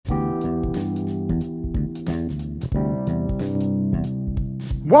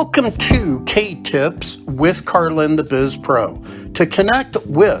Welcome to K-Tips with Carlin the Biz Pro. To connect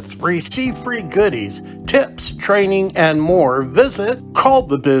with, receive free goodies, tips, training, and more, visit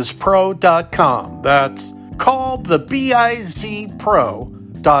callthebizpro.com. That's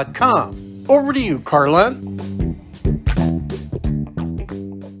callthebizpro.com. Over to you, Carlin.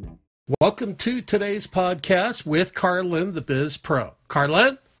 Welcome to today's podcast with Carlin the Biz Pro.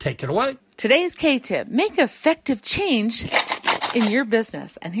 Carlin, take it away. Today's K-Tip, make effective change in your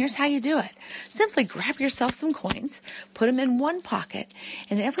business. And here's how you do it. Simply grab yourself some coins, put them in one pocket,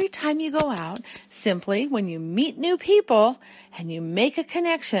 and every time you go out, simply when you meet new people and you make a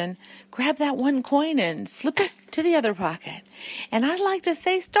connection, grab that one coin and slip it to the other pocket. And I like to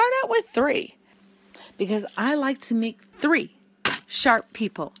say start out with 3 because I like to meet 3 sharp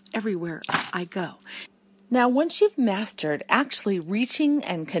people everywhere I go. Now, once you've mastered actually reaching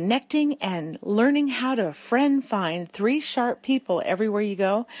and connecting and learning how to find 3 sharp people everywhere you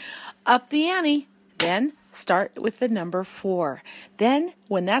go, up the ante. Then start with the number 4. Then,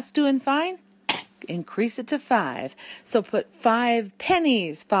 when that's doing fine, increase it to 5. So put 5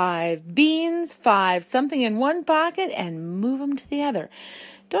 pennies, 5 beans, 5 something in one pocket and move them to the other.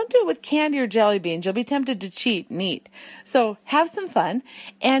 Don't do it with candy or jelly beans. You'll be tempted to cheat and eat. So have some fun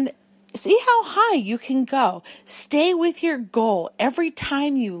and see how high you can go. Stay with your goal. Every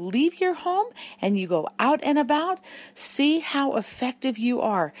time you leave your home and you go out and about, see how effective you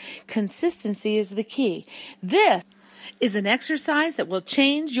are. Consistency is the key. This is an exercise that will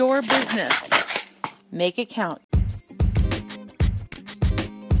change your business. Make it count.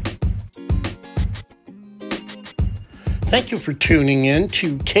 Thank you for tuning in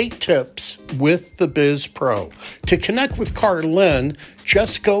to K-Tips with the Biz Pro. To connect with Carlin,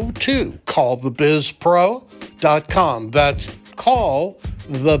 just go to callthebizpro.com. That's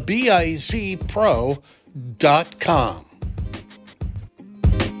callthebizpro.com.